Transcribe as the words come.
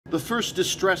The first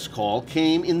distress call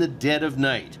came in the dead of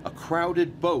night, a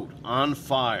crowded boat on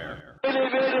fire.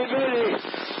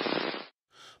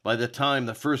 By the time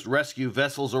the first rescue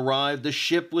vessels arrived, the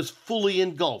ship was fully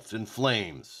engulfed in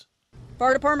flames.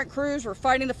 Fire department crews were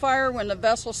fighting the fire when the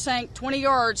vessel sank 20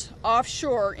 yards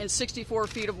offshore in 64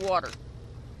 feet of water.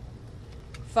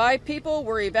 5 people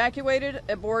were evacuated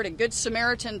aboard a Good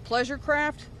Samaritan pleasure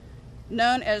craft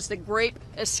known as the Great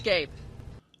Escape.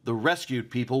 The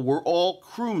rescued people were all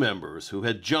crew members who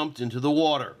had jumped into the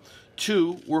water.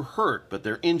 2 were hurt, but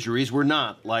their injuries were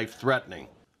not life-threatening.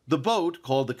 The boat,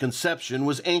 called the Conception,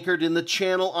 was anchored in the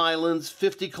Channel Islands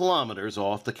 50 kilometers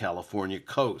off the California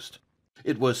coast.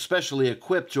 It was specially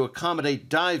equipped to accommodate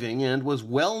diving and was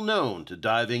well known to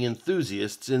diving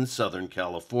enthusiasts in Southern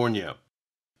California.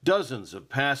 Dozens of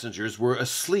passengers were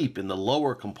asleep in the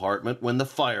lower compartment when the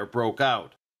fire broke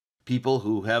out. People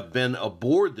who have been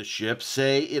aboard the ship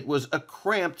say it was a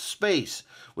cramped space,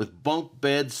 with bunk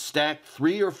beds stacked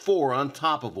 3 or 4 on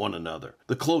top of one another.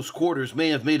 The close quarters may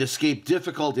have made escape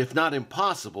difficult, if not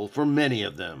impossible, for many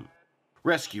of them.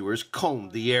 Rescuers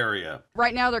combed the area.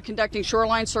 Right now they're conducting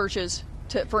shoreline searches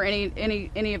for any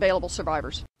available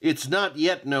survivors. It's not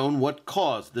yet known what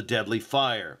caused the deadly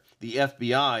fire. The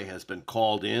FBI has been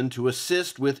called in to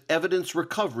assist with evidence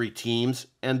recovery teams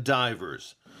and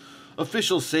divers.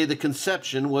 Officials say the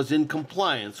Conception was in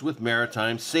compliance with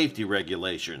maritime safety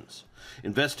regulations.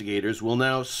 Investigators will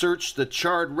now search the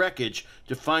charred wreckage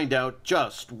to find out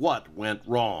just what went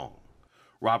wrong.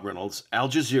 Rob Reynolds, Al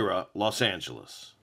Jazeera, Los Angeles.